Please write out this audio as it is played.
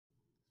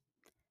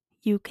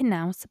You can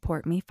now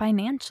support me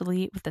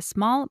financially with a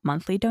small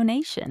monthly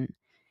donation.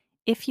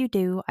 If you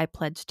do, I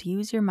pledge to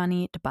use your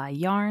money to buy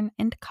yarn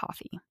and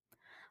coffee.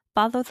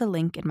 Follow the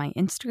link in my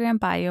Instagram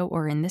bio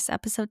or in this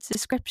episode's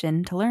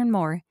description to learn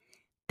more.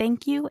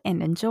 Thank you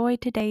and enjoy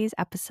today's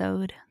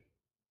episode.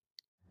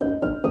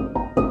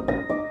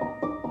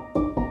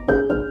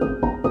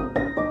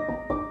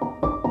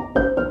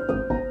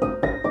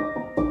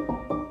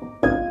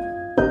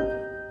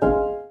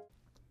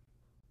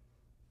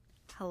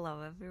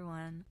 Hello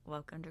everyone,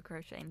 welcome to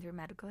Crocheting Through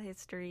Medical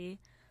History.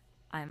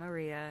 I'm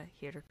Maria,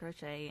 here to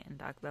crochet and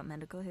talk about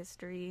medical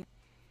history.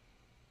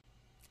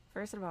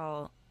 First of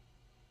all,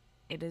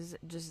 it is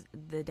just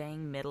the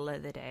dang middle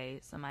of the day,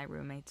 so my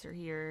roommates are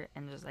here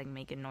and just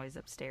making noise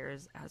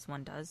upstairs as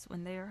one does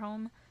when they are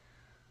home.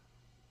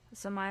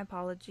 So my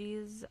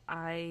apologies,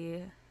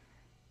 I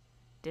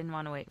didn't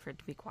want to wait for it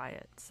to be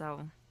quiet,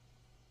 so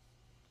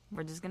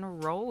we're just gonna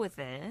roll with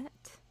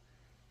it.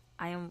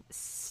 I am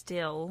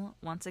still,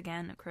 once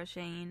again,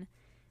 crocheting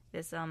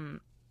this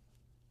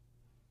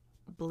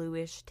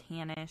bluish,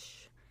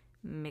 tannish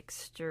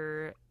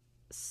mixture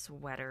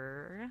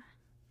sweater.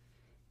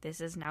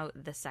 This is now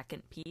the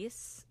second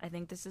piece. I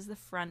think this is the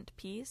front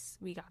piece.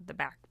 We got the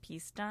back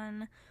piece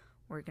done.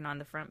 Working on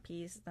the front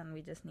piece. Then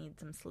we just need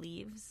some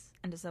sleeves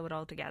and to sew it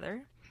all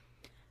together.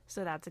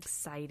 So that's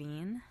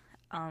exciting.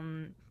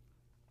 I'm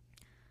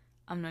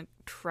going to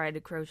try to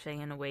crochet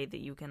in a way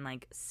that you can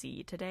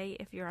see today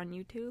if you're on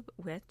YouTube,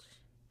 which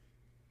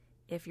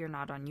if you're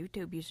not on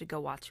YouTube, you should go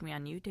watch me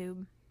on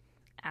YouTube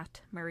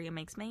at Maria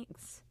Makes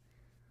Makes.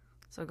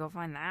 So go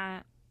find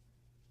that.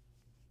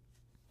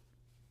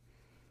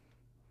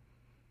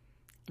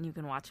 And you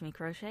can watch me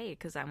crochet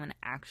because I'm going to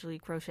actually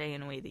crochet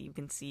in a way that you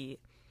can see.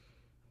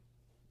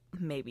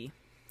 Maybe.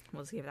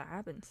 We'll see if that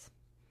happens.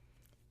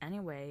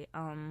 Anyway,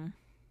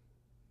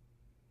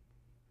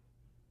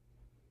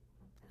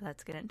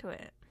 let's get into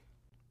it.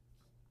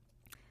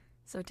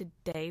 So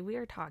today we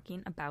are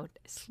talking about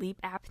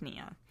sleep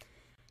apnea.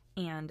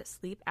 And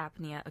sleep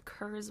apnea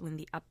occurs when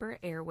the upper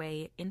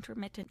airway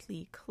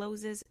intermittently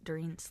closes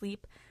during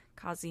sleep,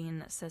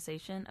 causing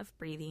cessation of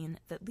breathing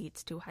that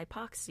leads to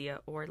hypoxia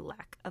or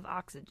lack of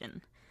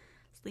oxygen.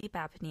 Sleep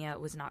apnea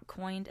was not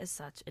coined as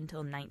such until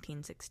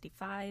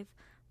 1965,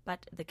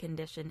 but the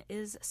condition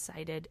is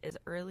cited as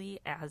early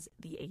as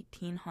the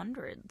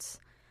 1800s.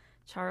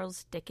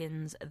 Charles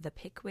Dickens' The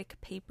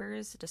Pickwick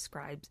Papers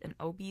describes an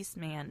obese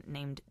man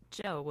named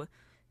Joe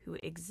who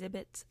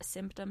exhibits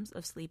symptoms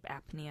of sleep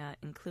apnea,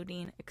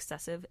 including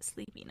excessive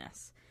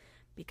sleepiness.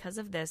 Because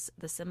of this,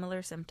 the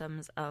similar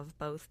symptoms of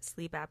both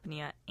sleep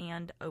apnea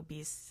and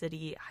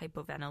obesity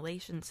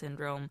hypoventilation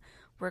syndrome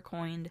were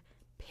coined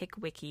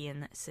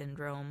Pickwickian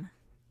syndrome.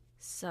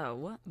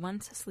 So,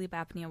 once sleep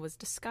apnea was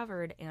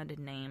discovered and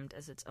named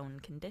as its own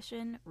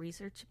condition,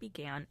 research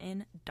began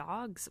in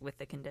dogs with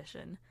the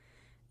condition.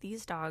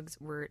 These dogs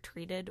were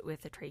treated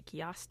with a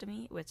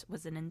tracheostomy, which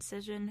was an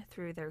incision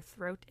through their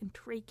throat and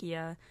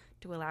trachea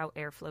to allow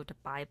airflow to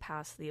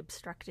bypass the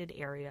obstructed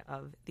area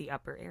of the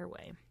upper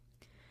airway.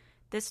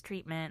 This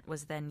treatment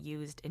was then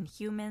used in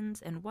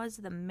humans and was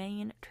the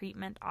main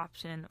treatment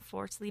option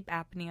for sleep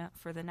apnea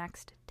for the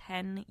next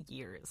 10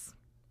 years.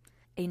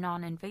 A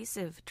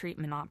non-invasive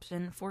treatment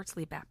option for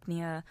sleep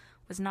apnea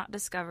was not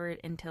discovered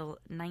until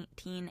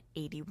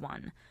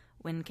 1981,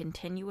 when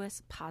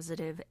continuous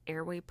positive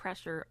airway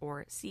pressure,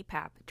 or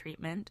CPAP,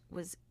 treatment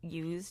was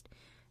used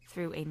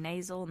through a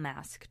nasal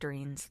mask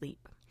during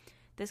sleep.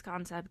 This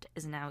concept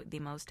is now the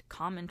most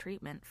common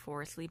treatment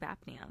for sleep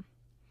apnea.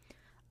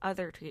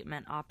 Other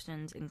treatment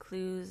options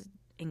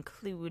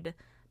include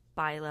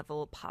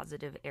bi-level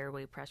positive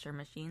airway pressure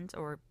machines,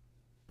 or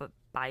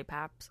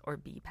BiPAPs or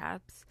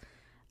BPAPs,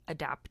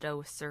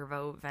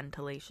 adapto-servo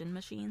ventilation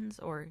machines,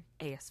 or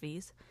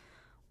ASVs,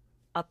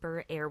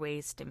 upper airway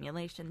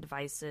stimulation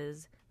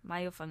devices,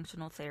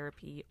 myofunctional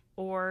therapy,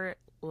 or,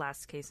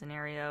 last case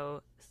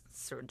scenario,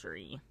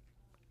 surgery.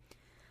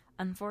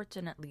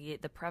 Unfortunately,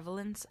 the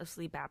prevalence of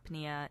sleep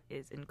apnea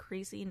is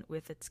increasing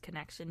with its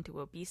connection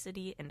to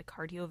obesity and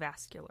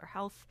cardiovascular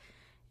health,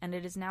 and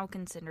it is now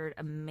considered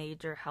a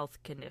major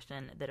health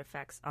condition that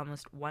affects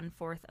almost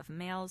 1/4 of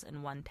males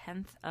and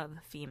 1/10 of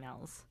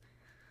females.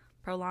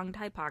 Prolonged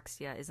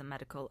hypoxia is a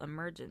medical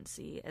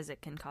emergency, as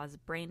it can cause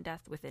brain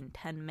death within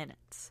 10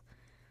 minutes.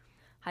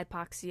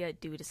 Hypoxia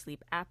due to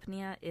sleep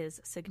apnea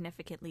is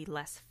significantly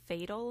less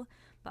fatal,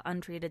 but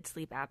untreated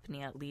sleep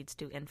apnea leads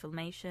to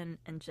inflammation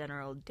and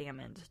general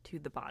damage to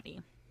the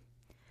body.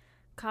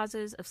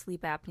 Causes of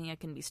sleep apnea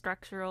can be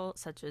structural,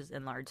 such as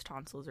enlarged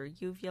tonsils or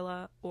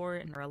uvula,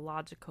 or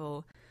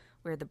neurological,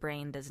 where the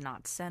brain does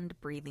not send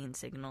breathing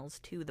signals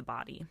to the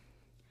body.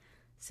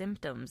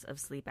 Symptoms of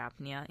sleep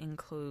apnea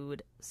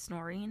include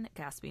snoring,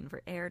 gasping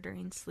for air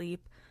during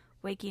sleep,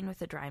 waking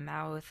with a dry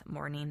mouth,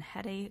 morning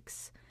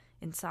headaches,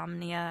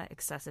 insomnia,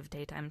 excessive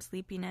daytime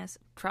sleepiness,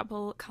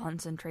 trouble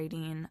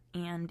concentrating,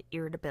 and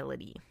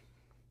irritability.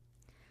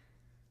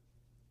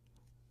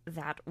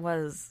 That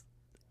was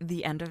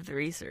the end of the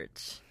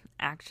research,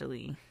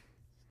 actually.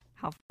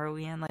 How far are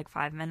we in?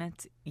 5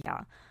 minutes?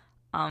 Yeah.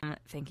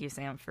 Thank you,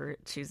 Sam, for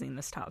choosing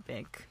this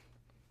topic.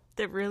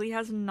 There really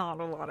has not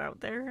a lot out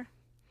there.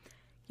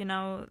 You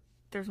know,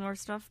 there's more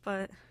stuff,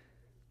 but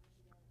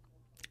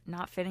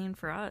not fitting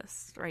for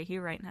us right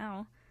here, right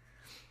now.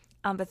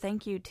 But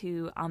thank you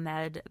to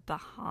Ahmed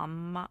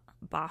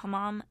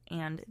Bahamam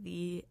and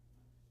the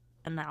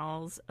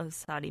Annals of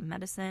Saudi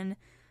Medicine,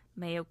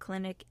 Mayo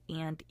Clinic,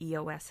 and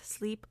EOS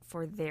Sleep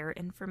for their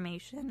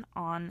information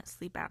on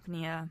sleep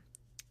apnea.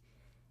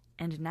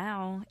 And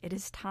now it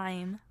is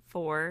time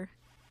for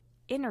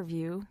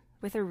interview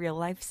with a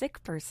real-life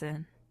sick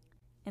person.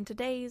 And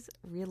today's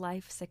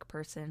real-life sick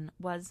person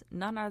was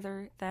none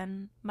other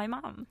than my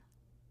mom.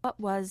 What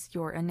was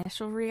your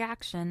initial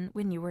reaction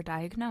when you were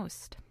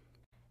diagnosed?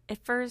 At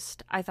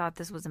first, I thought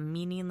this was a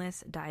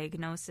meaningless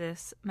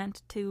diagnosis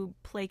meant to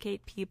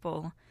placate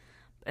people.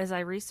 As I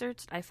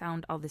researched, I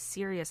found all the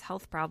serious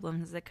health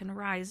problems that can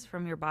arise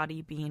from your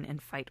body being in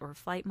fight or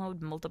flight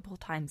mode multiple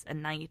times a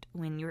night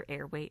when your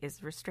airway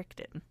is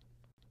restricted.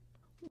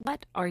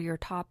 What are your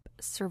top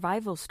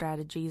survival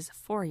strategies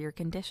for your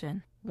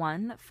condition?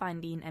 1.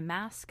 Finding a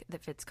mask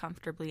that fits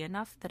comfortably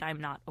enough that I'm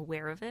not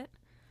aware of it.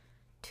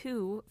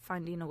 2.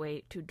 Finding a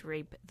way to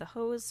drape the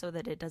hose so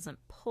that it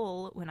doesn't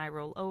pull when I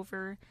roll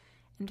over.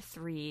 And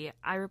 3.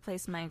 I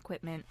replace my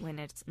equipment when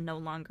it's no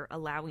longer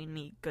allowing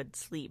me good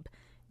sleep,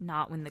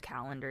 not when the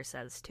calendar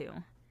says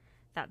to.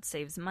 That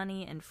saves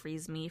money and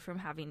frees me from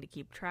having to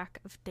keep track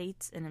of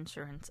dates and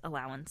insurance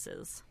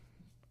allowances.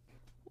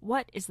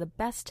 What is the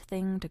best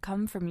thing to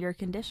come from your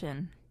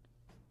condition?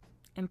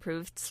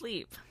 Improved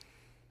sleep.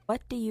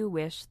 What do you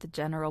wish the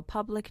general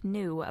public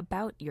knew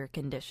about your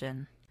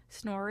condition?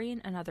 Snoring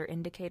and other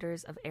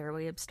indicators of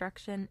airway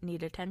obstruction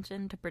need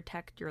attention to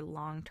protect your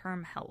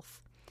long-term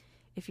health.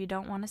 If you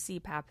don't want a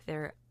CPAP,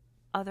 there are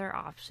other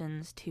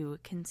options to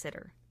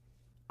consider.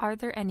 Are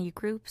there any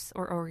groups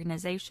or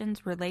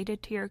organizations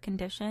related to your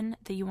condition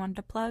that you want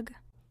to plug?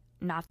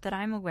 Not that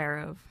I'm aware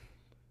of.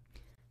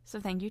 So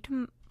thank you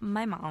to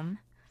my mom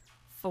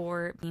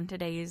for being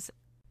today's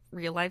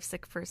real-life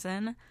sick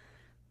person.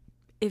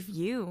 If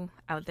you,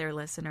 out there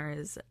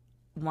listeners,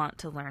 want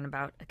to learn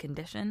about a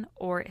condition,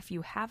 or if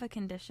you have a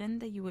condition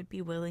that you would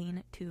be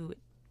willing to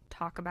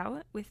talk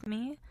about with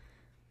me,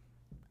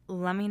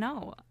 let me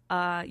know.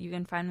 You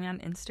can find me on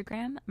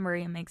Instagram,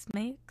 Maria Makes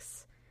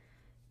Makes.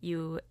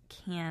 You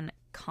can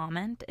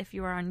comment if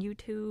you are on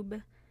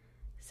YouTube.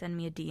 Send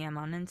me a DM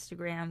on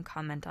Instagram,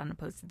 comment on a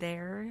post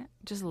there.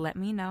 Just let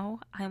me know.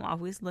 I'm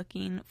always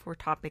looking for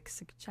topic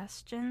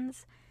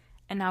suggestions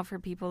and now for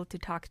people to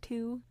talk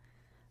to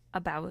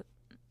about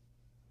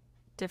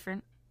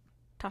different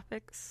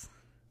topics.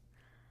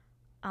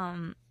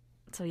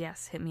 So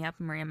yes, hit me up,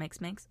 Maria Makes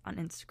Makes on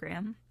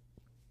Instagram.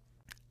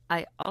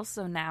 I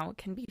also now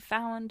can be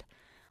found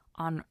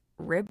on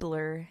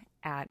Ribbler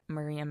at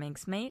Maria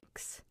Makes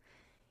Makes.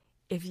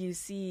 If you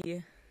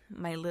see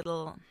my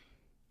little,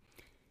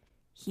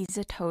 he's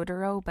a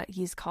Totoro, but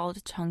he's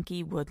called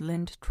Chunky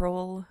Woodland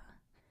Troll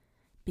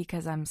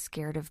because I'm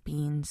scared of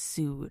being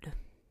sued.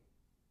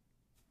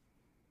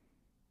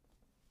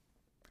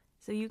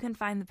 So you can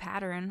find the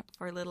pattern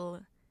for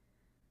little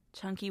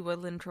Chunky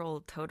Woodland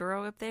Troll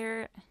Totoro up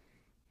there.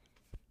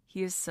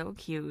 He is so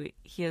cute.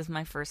 He is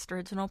my first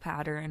original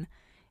pattern,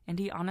 and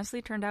he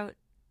honestly turned out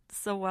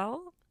so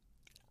well.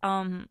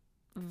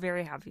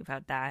 Very happy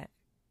about that.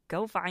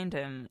 Go find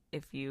him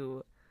if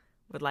you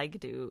would like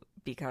to,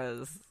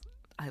 because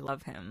I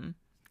love him,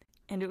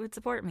 and it would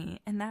support me,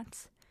 and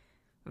that's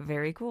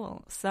very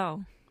cool.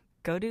 So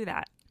go do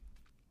that.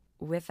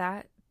 With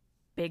that,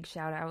 big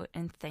shout out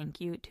and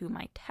thank you to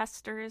my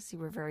testers. You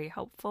were very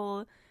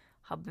helpful,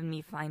 helping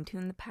me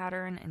fine-tune the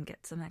pattern and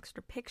get some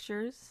extra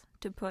pictures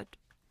to put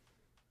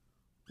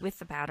with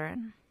the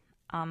pattern.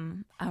 I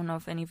don't know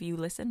if any of you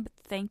listen, but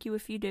thank you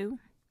if you do.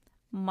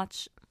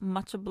 Much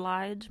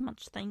obliged.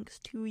 Much thanks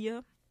to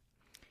you.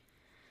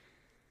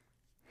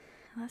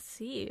 Let's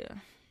see.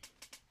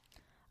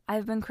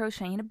 I've been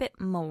crocheting a bit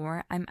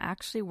more. I'm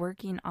actually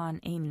working on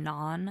a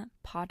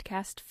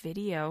non-podcast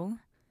video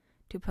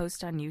to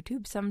post on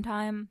YouTube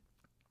sometime.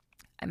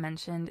 I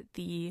mentioned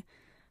the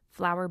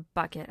flower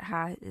bucket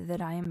hat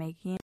that I am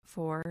making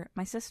for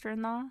my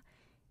sister-in-law,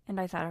 and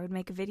I thought I would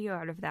make a video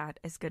out of that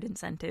as good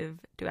incentive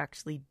to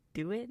actually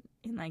do it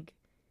and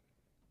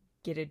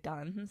get it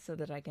done so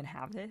that I can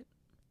have it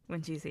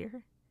when she's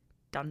here,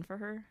 done for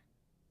her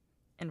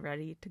and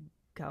ready to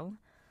go.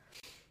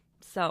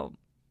 So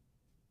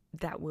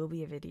that will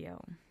be a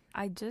video.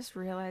 I just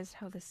realized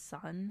how the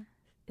sun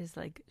is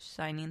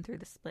shining through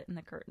the split in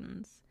the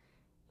curtains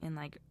and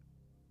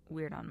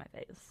weird on my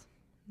face.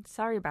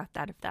 Sorry about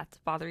that if that's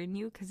bothering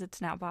you, because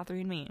it's not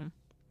bothering me.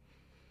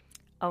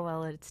 Oh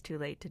well, it's too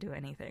late to do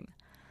anything.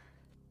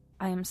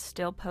 I am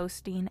still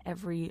posting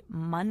every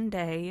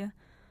Monday,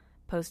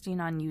 posting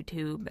on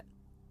YouTube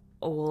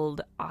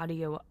old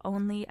audio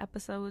only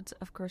episodes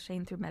of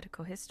Crocheting Through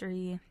Medical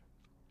History.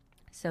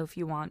 So if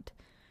you want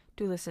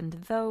to listen to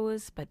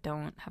those but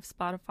don't have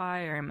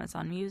Spotify or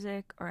Amazon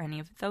Music or any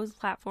of those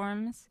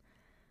platforms,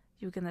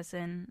 you can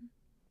listen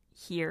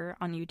here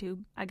on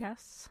YouTube, I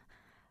guess.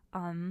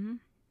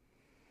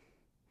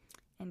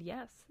 And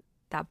yes,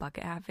 that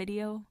bucket hat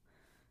video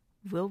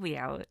will be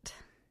out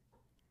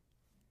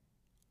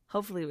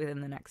hopefully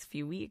within the next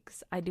few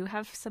weeks. I do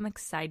have some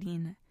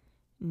exciting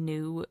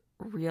new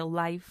real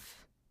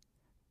life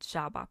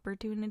job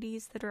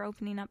opportunities that are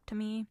opening up to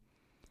me.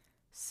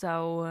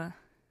 So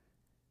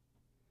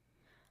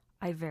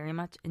I very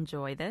much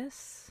enjoy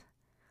this,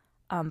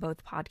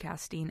 both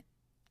podcasting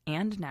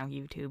and now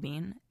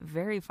YouTubing.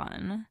 Very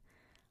fun.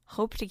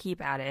 Hope to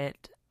keep at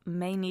it.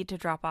 May need to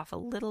drop off a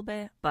little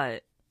bit,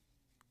 but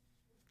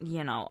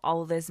you know,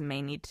 all of this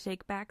may need to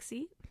take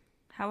backseat.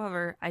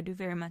 However, I do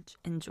very much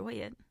enjoy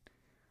it.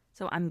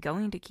 So I'm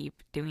going to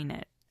keep doing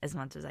it as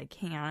much as I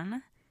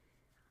can.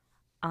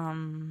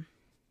 While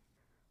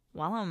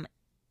I'm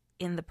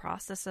in the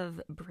process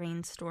of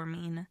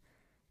brainstorming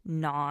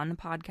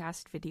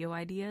non-podcast video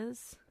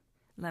ideas,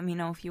 let me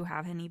know if you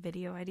have any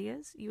video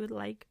ideas you would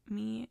like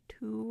me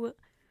to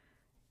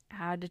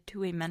add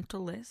to a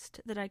mental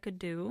list that I could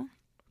do.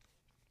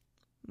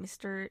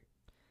 Mr.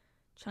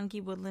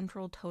 Chunky Woodland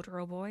Troll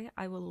Totoro Boy,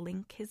 I will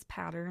link his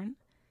pattern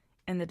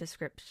in the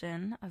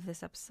description of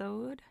this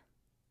episode.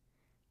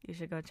 You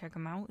should go check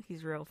him out.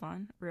 He's real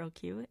fun, real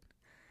cute.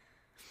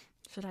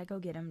 Should I go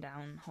get him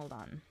down? Hold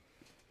on.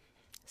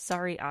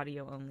 Sorry,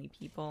 audio only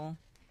people.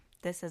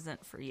 This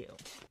isn't for you.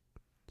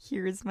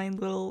 Here's my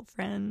little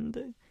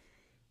friend.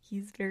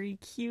 He's very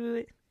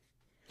cute.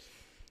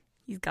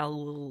 He's got a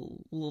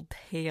little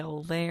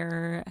tail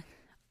there.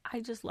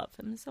 I just love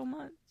him so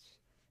much.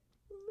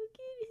 Look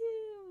at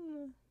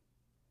him.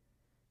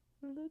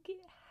 Look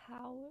at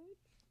how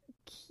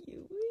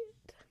cute.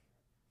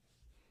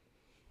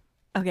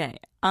 Okay,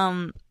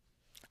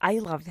 I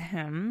loved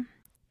him.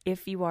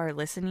 If you are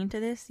listening to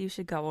this, you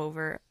should go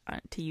over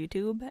to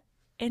YouTube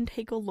and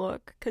take a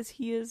look, because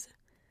he is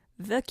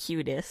the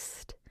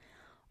cutest.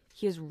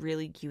 He is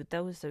really cute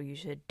though, so you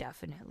should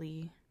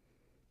definitely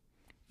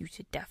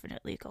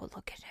go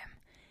look at him,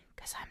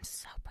 because I'm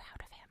so proud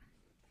of him.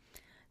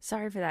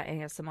 Sorry for that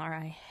ASMR.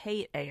 I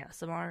hate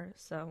ASMR,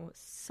 so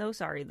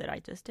sorry that I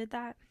just did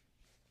that.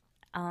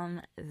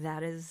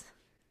 That is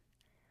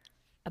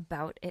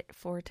about it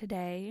for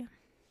today.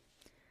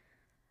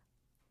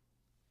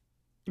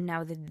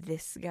 Now that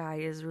this guy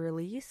is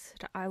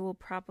released, I will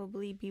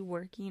probably be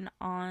working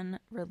on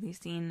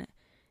releasing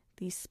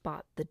the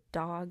Spot the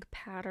Dog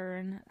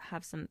pattern.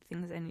 Have some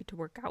things I need to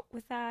work out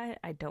with that.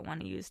 I don't want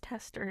to use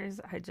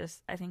testers. I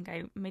think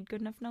I made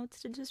good enough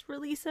notes to just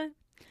release it.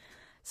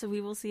 So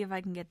we will see if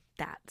I can get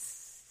that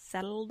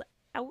settled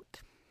out.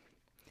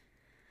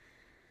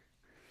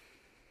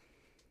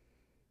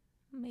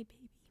 My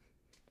baby.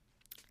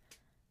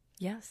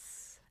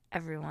 Yes.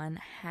 Everyone,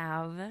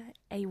 have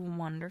a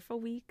wonderful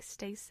week.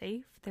 Stay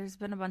safe. There's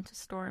been a bunch of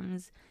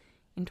storms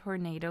and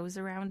tornadoes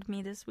around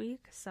me this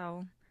week,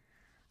 so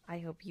I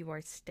hope you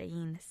are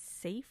staying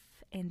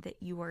safe and that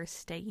you are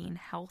staying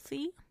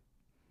healthy.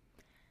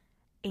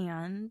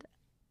 And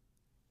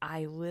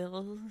I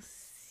will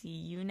see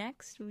you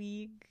next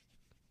week.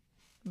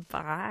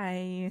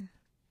 Bye.